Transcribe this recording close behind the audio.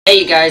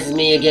Hey guys, it's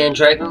me again,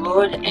 Dragon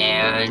Lord,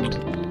 and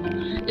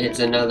it's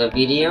another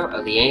video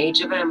of the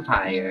Age of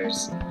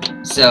Empires.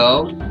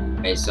 So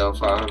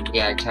far,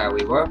 that's how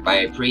we work.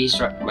 My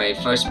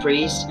first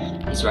priest,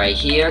 is right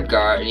here,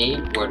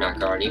 guarding, well not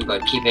guarding,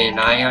 but keeping an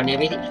eye on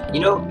everything.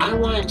 You know, I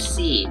want to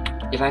see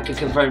if I can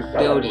confront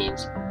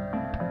buildings.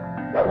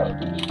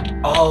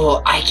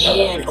 Oh, I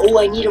can! Oh,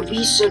 I need to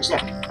research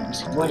that!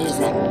 What is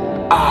that?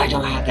 Oh, I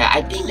don't have that.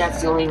 I think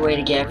that's the only way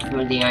to get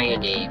for the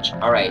Iron Age.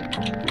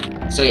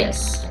 Alright. So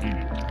yes.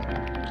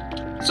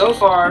 So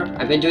far,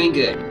 I've been doing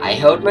good. I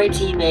held my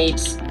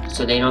teammates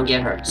so they don't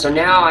get hurt. So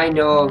now I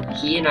know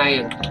he's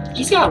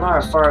got a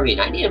lot of farming.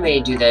 I need a way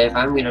to do that if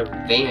I'm gonna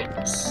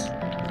advance.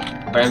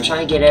 But I'm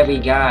trying to get every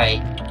guy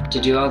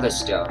to do other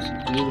stuff.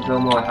 I need to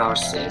build more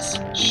houses.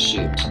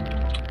 Shoot.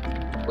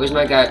 Where's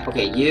my guy?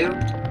 Okay, you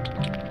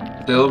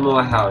build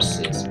more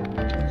houses.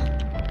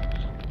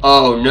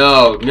 Oh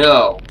no,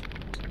 no.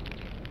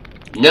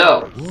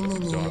 No!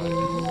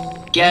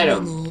 Get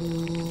him!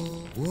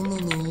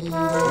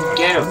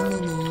 Get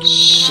him!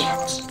 Shit!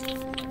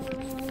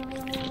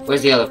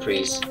 Where's the other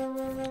priest?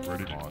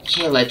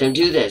 Can't let them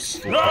do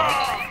this!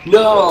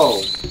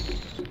 No!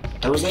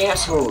 Those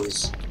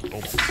assholes!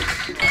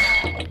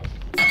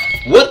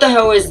 What the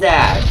hell is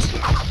that?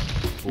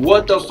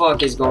 What the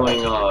fuck is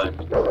going on?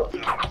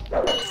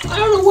 I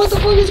don't know what the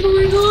fuck is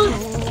going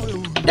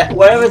on!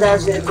 Whatever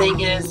that thing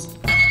is,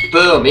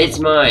 boom, it's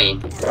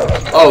mine.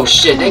 Oh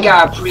shit, they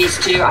got a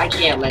priest too? I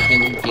can't let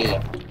them do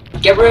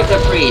that. Get rid of the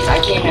priest. I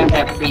can't have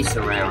that priest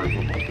around.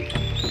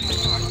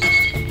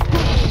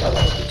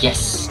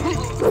 Yes.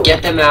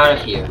 Get them out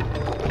of here.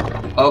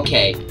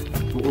 Okay.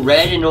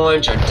 Red and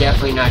orange are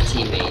definitely not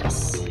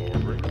teammates.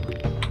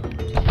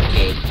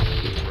 Okay.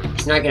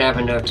 He's not gonna have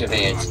enough to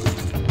advance.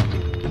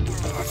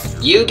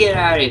 You get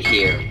out of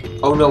here.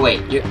 Oh no,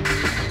 wait. You're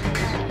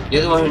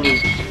the one who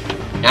needs...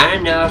 Not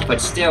enough,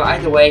 but still,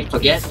 either way,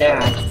 forget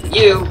that.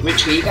 You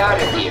retreat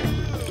out of here.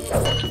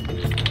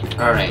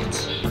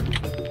 Alright.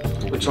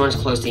 Which one's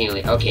close to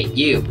healing? Okay,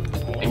 you.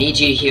 I need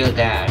you to heal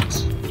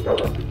that.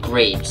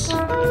 Great.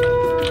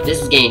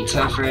 This is getting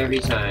tougher every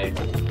time.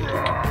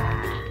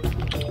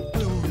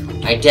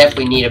 I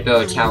definitely need to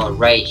build a tower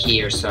right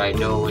here so I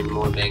know when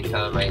more men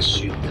come, I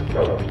shoot them.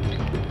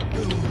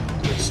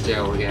 But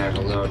still, we're gonna have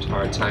a little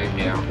hard time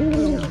now.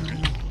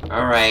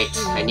 Alright,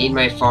 I need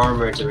my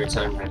farmer to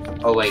return back.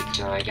 Oh wait,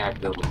 I gotta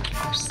build my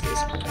houses.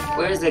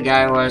 Where's the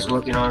guy who I was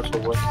working on for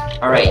work?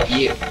 Alright,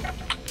 you.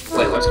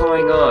 Wait, what's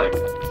going on?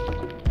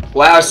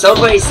 Wow,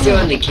 somebody's still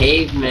in the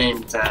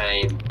caveman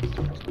time.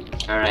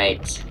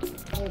 Alright.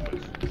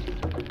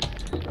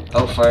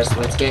 Oh, first,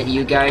 let's get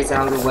you guys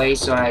out of the way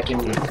so I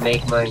can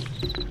make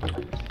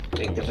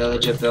the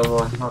villager build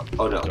more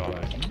oh no.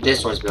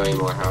 This one's building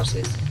more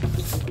houses.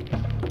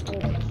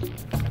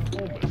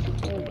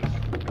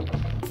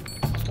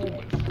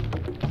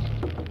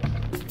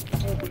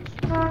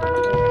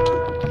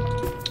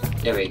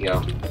 There we go.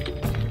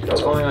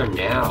 What's going on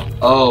now?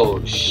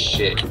 Oh,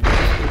 shit.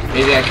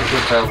 Maybe I can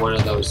confront one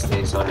of those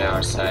things on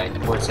our side,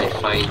 once I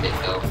find it,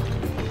 though.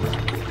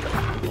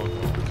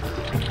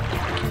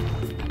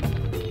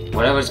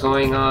 Whatever's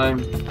going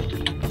on...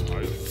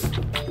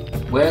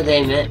 Where are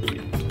they meant?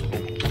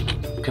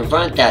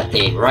 Confront that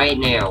thing, right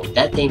now.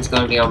 That thing's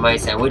gonna be on my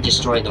side. We're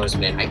destroying those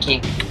men. I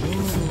can't...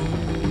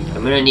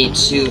 I'm gonna need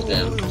two of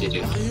them to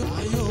do.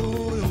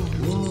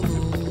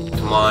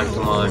 Come on,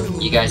 come on.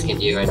 You guys can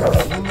do it.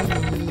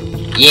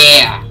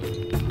 Yeah!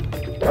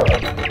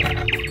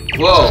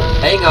 Whoa,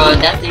 hang on,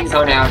 that thing's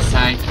on our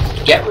side.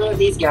 Get rid of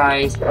these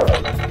guys.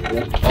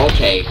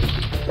 Okay.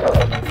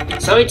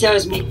 Somebody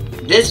tells me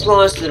this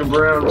belongs to the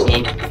brown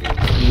team.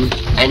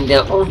 And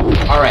the...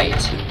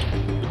 Alright.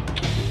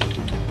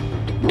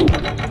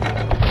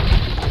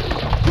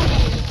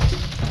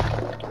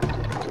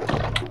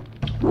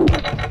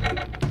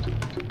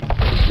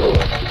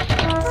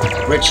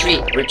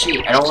 Retreat,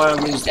 retreat. I don't want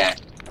to lose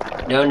that.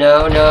 No,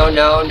 no, no,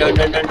 no, no,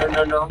 no, no, no,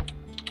 no, no.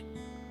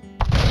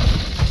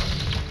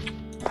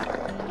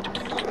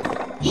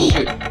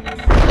 Shoot.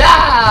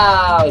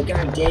 No!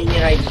 God dang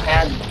it, I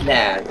had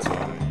that.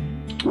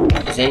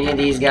 Is any of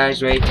these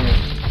guys ready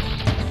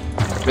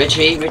to...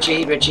 Retreat,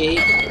 retreat, retreat.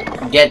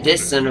 Get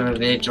this son of a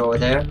bitch over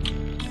there.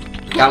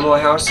 Got more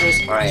houses?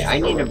 Alright, I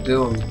need to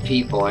build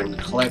people and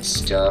collect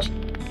stuff.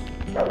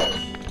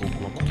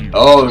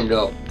 Oh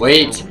no,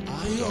 wait.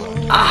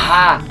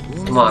 Aha!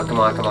 Come on, come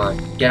on, come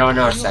on. Get on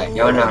our side,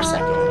 get on our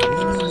side.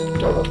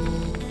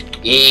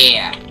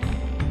 Yeah!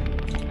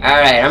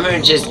 Alright, I'm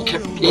gonna just...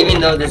 Even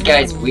though this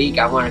guy's weak,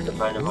 I want to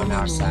confront him on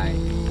our side.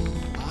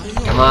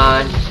 Come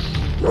on.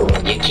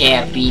 You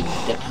can't beat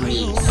the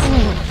priest.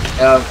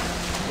 Oh,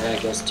 I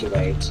guess too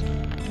late.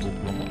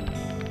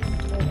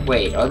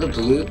 Wait, are the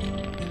blue...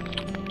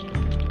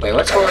 Wait,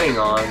 what's going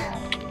on?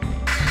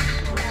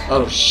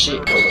 Oh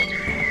shit.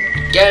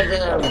 Get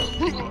them!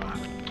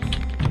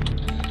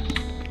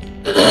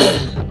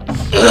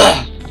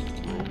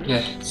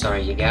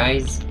 Sorry, you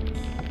guys.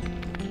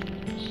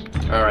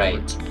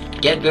 Alright.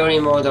 Get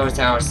building more of those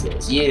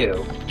houses.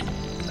 You.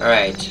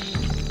 Alright.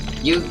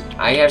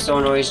 I have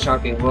someone always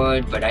chopping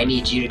wood, but I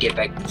need you to get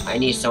back. I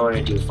need someone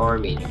to do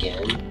farming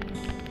again.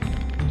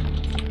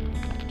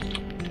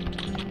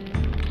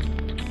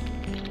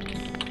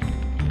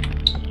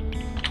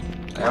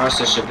 I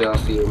also should build a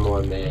few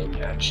more men,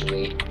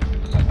 actually.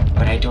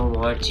 But I don't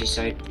want to,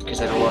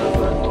 because I don't want to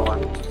run low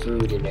on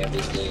food and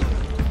everything.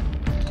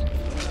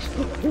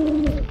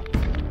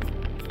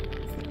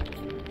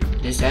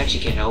 This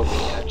actually can help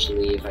me,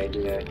 actually, if I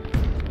do that.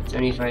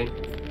 75.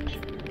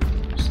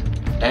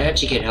 That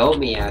actually can help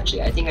me,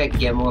 actually. I think I can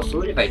get more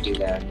food if I do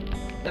that.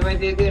 That might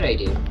be a good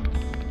idea.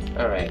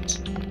 Alright.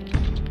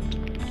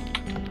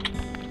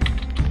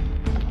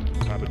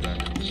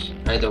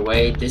 Either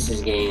way, this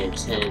is getting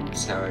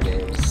intense, how it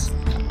is.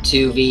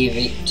 2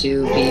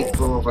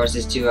 people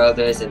versus 2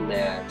 others, and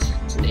that.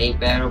 It's an 8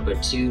 battle,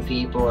 but 2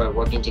 people are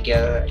working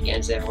together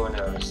against everyone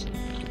else.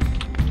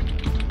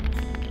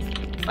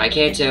 I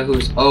can't tell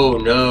who's. Oh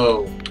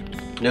no!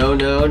 No!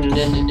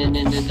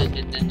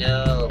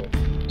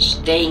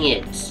 Dang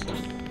it!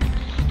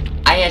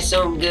 I had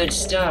some good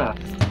stuff.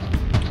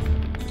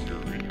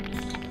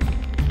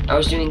 I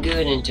was doing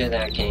good until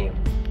that came.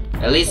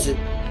 At least.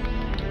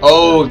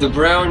 Oh, the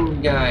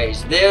brown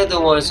guys. They're the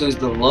ones who's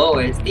the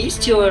lowest. These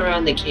 2 are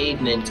around the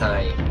caveman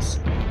times.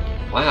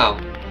 Wow.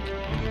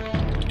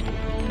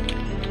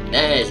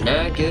 That is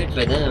not good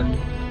for them.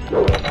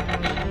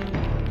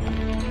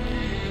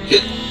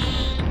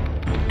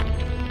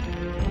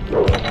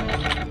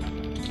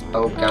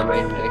 Oh, got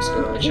my next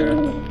villager.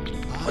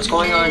 What's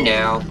going on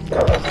now?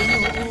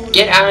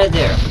 Get out of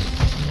there!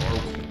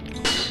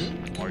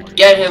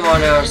 Get him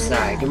on our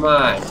side, come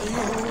on!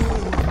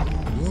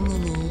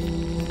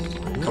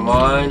 Come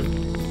on.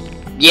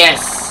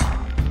 Yes!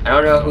 I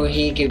don't know who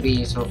he could be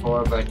useful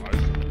for, but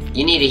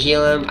you need to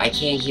heal him. I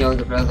can't heal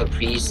the brother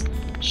priest.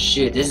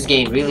 Shoot, this is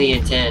getting really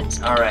intense.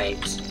 Alright.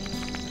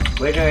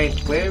 Where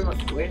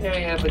did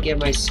I ever get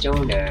my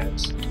stone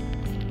at?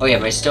 Oh yeah,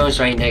 my stone's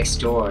right next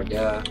door,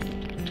 duh.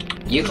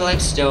 You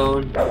collect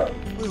stone.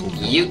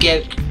 You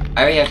get.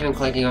 I already have him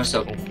collecting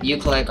also. You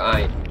collect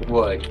iron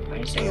wood. Why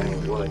did I say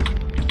iron wood?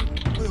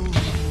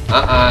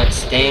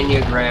 Stay in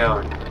your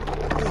ground.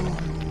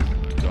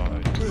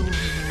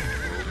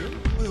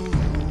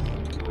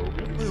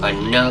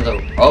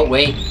 Another. Oh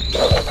wait.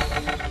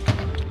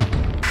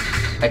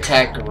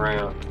 Attack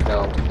around.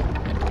 No.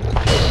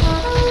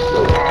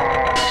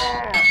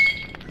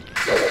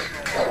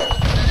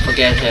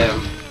 Forget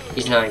him.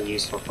 He's not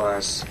useful for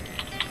us.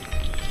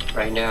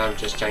 Right now, I'm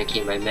just trying to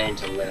keep my men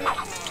to live.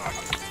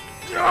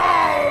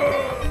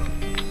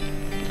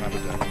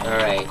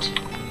 Alright.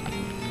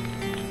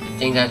 I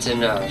think that's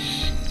enough.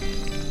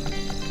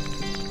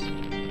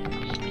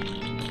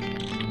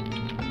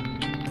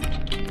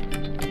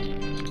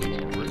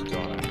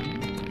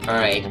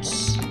 Alright.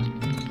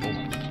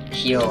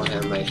 Heal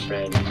him, my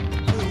friend.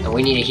 And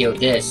we need to heal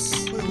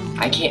this.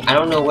 I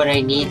don't know what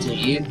I need to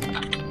use.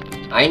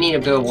 I need to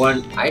build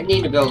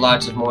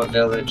lots of more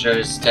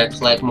villagers to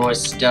collect more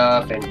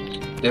stuff and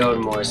build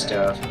more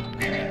stuff.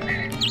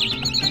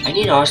 I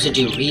need to also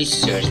do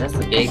research. That's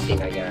the big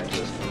thing I gotta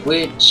do.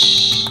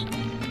 Which...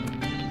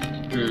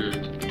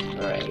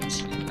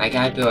 Alright. I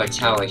gotta build a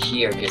tower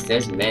here because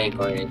there's men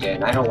going in there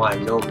and I don't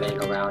want no men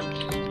around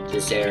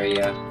this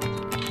area.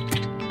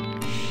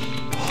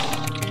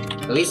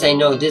 At least I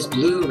know this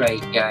blue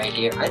guy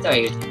here.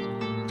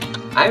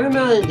 I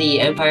remember the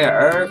Empire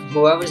Earth,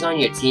 whoever's on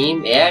your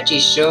team, it actually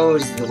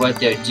shows what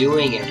they're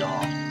doing and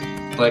all.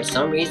 But for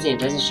some reason it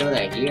doesn't show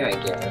that here, I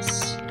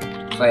guess.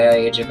 For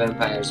Age of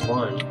Empires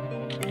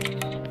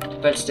 1.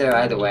 But still,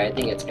 either way, I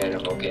think it's kind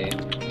of okay.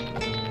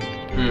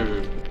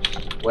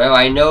 Well,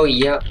 I know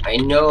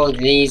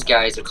these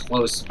guys are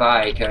close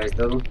by, because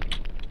they'll...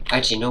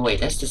 Actually, no, wait,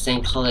 that's the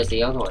same color as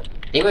the other one.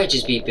 They might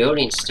just be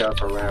building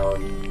stuff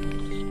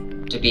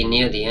around to be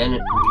near the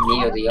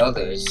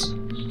others.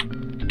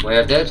 Well,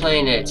 if they're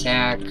planning an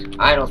attack,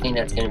 I don't think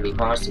that's going to be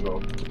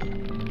possible.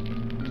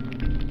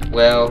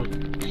 Well,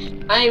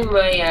 I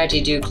might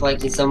actually do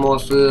collecting some more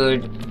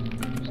food,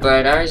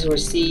 but I will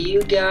see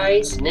you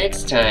guys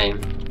next time.